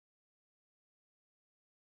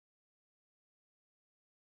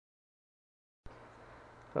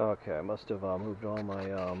Okay, I must have moved all my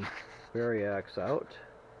variacs out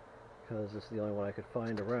because this is the only one I could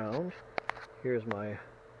find around. Here's my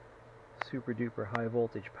super duper high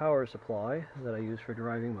voltage power supply that I use for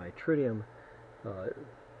driving my tritium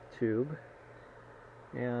tube,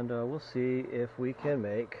 and we'll see if we can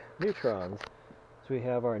make neutrons. So we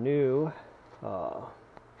have our new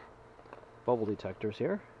bubble detectors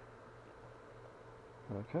here.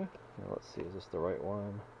 Okay, now let's see, is this the right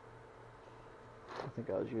one? I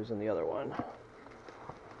think I was using the other one.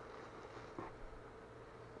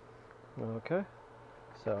 Okay,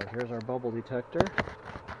 so here's our bubble detector,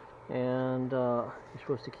 and you're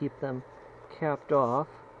supposed to keep them capped off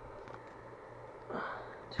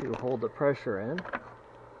to hold the pressure in.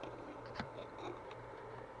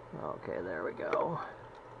 Okay, there we go.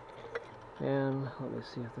 And let me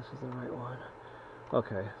see if this is the right one.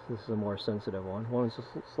 Okay, this is a more sensitive one. One's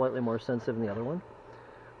slightly more sensitive than the other one.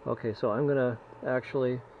 Okay, so I'm gonna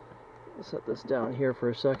actually set this down here for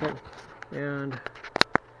a second, and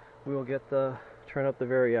we will turn up the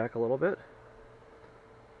variac a little bit.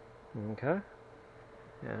 Okay,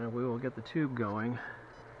 and we will get the tube going.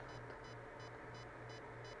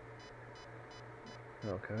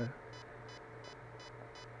 Okay.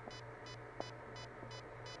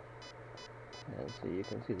 And so you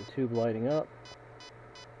can see the tube lighting up.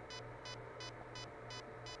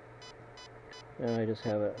 And I just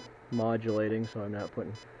have it modulating, so I'm not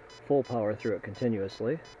putting full power through it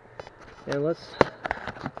continuously. And let's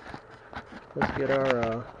get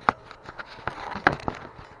our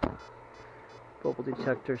bubble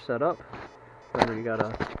detector set up. Remember, you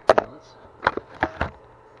gotta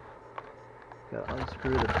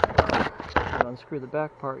unscrew the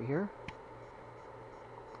back part here,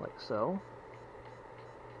 like so.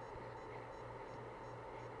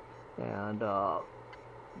 And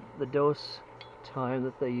the dose time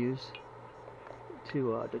that they use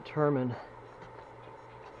to determine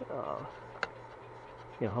how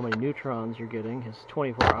many neutrons you're getting is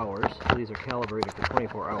 24 hours. So these are calibrated for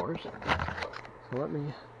 24 hours. So let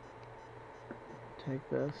me take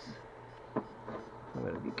this. I'm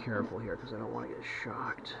going to be careful here because I don't want to get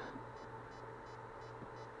shocked.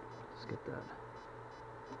 Let's get that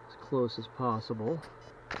as close as possible.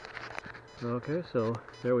 Okay, so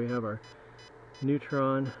there we have our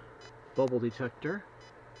neutron bubble detector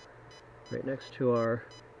right next to our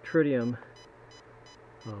tritium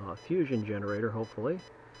fusion generator, hopefully.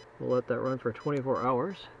 We'll let that run for 24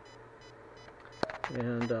 hours,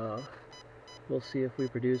 and we'll see if we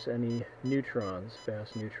produce any neutrons,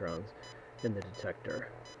 fast neutrons, in the detector.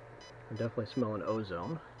 I'm definitely smelling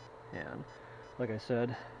ozone, and like I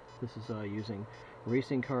said, this is using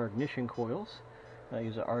racing car ignition coils. I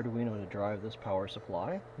use an Arduino to drive this power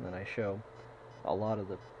supply, and then I show a lot of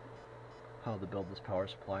how to build this power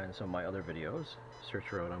supply in some of my other videos. Search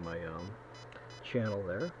for it on my channel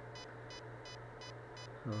there.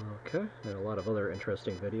 Okay, and a lot of other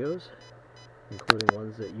interesting videos, including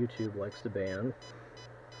ones that YouTube likes to ban,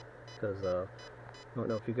 because I don't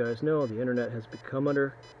know if you guys know, the internet has become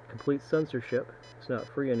under complete censorship. It's not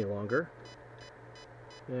free any longer,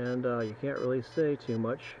 and you can't really say too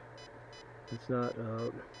much. It's not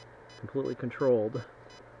completely controlled.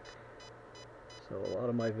 So a lot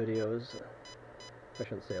of my videos, I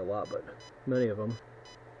shouldn't say a lot, but many of them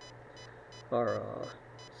are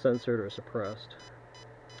censored or suppressed.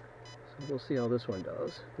 So we'll see how this one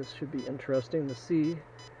does. This should be interesting to see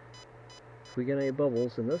if we get any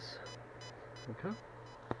bubbles in this. Okay,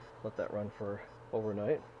 let that run for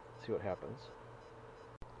overnight, see what happens.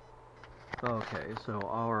 Okay, so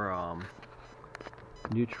our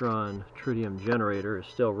neutron tritium generator is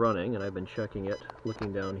still running, and I've been checking it,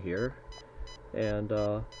 looking down here, and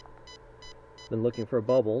been looking for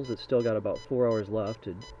bubbles. It's still got about 4 hours left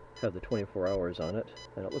to have the 24 hours on it,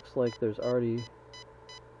 and it looks like there's already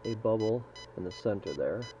a bubble in the center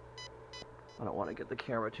there. I don't want to get the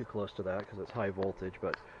camera too close to that because it's high voltage,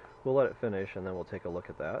 but we'll let it finish and then we'll take a look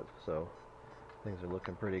at that. So things are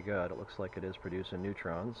looking pretty good. It looks like it is producing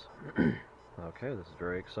neutrons. Okay, this is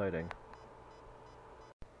very exciting.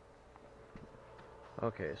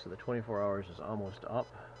 Okay, so the 24 hours is almost up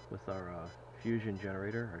with our fusion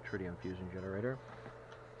generator, our tritium fusion generator.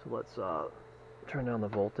 So let's turn down the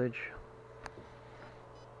voltage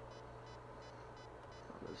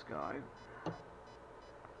on this guy.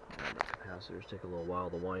 And the capacitors take a little while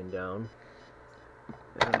to wind down.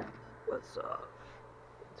 And let's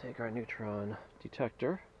take our neutron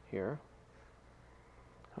detector here.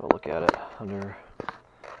 I'll look at it under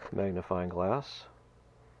magnifying glass.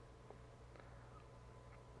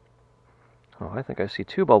 Oh, I think I see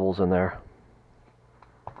 2 bubbles in there.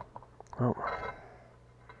 Oh.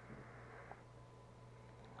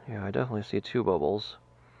 Yeah, I definitely see two bubbles.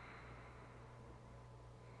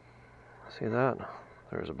 See that?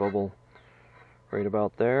 There's a bubble right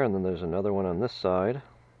about there, and then there's another one on this side.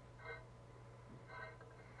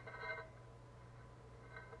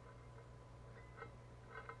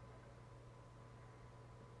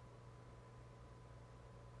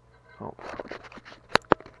 Oh.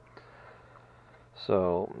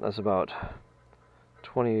 So that's about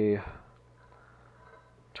 22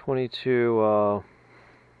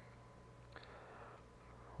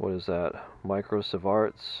 what is that,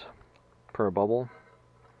 microsieverts per bubble.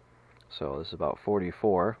 So this is about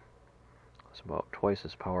 44. It's about twice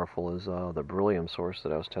as powerful as the beryllium source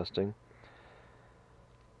that I was testing.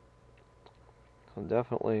 So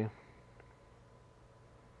definitely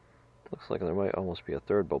looks like there might almost be a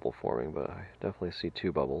third bubble forming, but I definitely see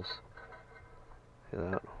two bubbles. See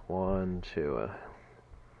that? 1, 2.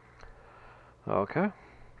 Okay,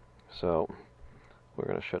 so we're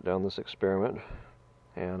going to shut down this experiment,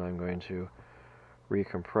 and I'm going to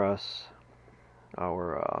recompress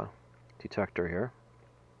our detector here.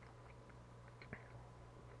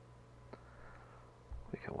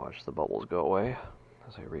 We can watch the bubbles go away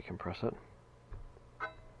as I recompress it.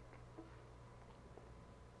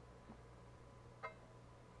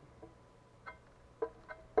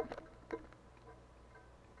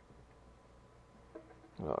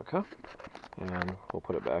 Okay, and we'll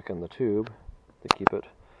put it back in the tube to keep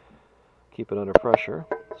it under pressure,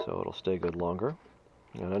 so it'll stay good longer.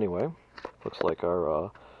 And anyway, looks like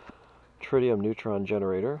our Tritium neutron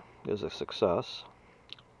generator is a success.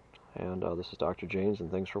 And this is Dr. James,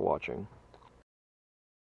 and thanks for watching.